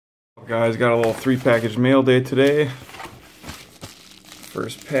Guys, got a little 3-package mail day today.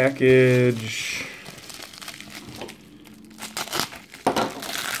 First package.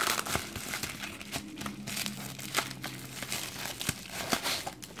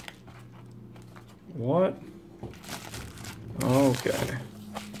 What? Okay.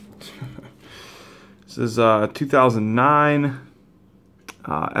 This is 2009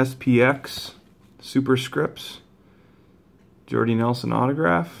 SPX Superscripts Jordy Nelson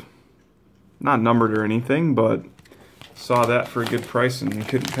autograph. Not numbered or anything, but saw that for a good price and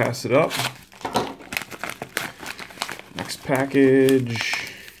couldn't pass it up. Next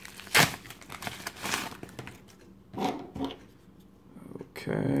package.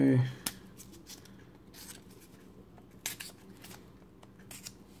 Okay.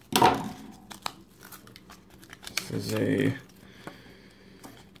 This is a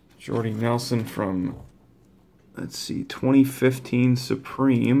Jordy Nelson from, let's see, 2015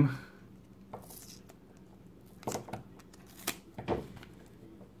 Supreme.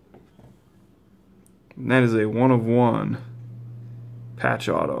 And that is a 1/1 patch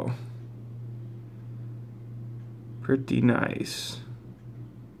auto. Pretty nice.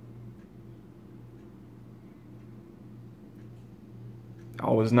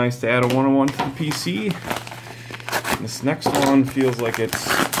 Always nice to add a 1/1 to the PC. And this next one feels like it's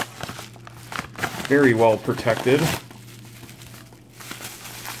very well protected.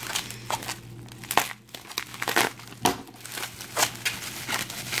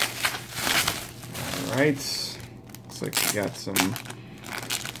 Alright, looks like we got some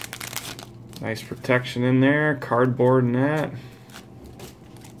nice protection in there, cardboard and that.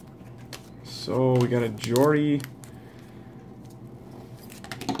 So we got a Jordy,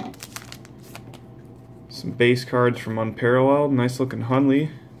 some base cards from Unparalleled, nice looking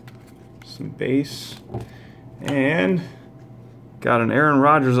Hundley, some base, and got an Aaron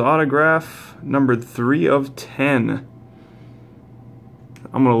Rodgers autograph, numbered 3/10.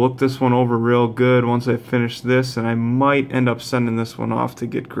 I'm going to look this one over real good once I finish this, and I might end up sending this one off to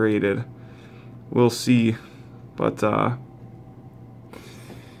get graded. We'll see. But,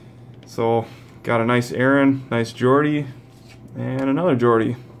 so, got a nice Aaron, nice Jordy, and another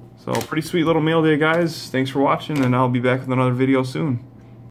Jordy. So, pretty sweet little mail day, guys. Thanks for watching, and I'll be back with another video soon.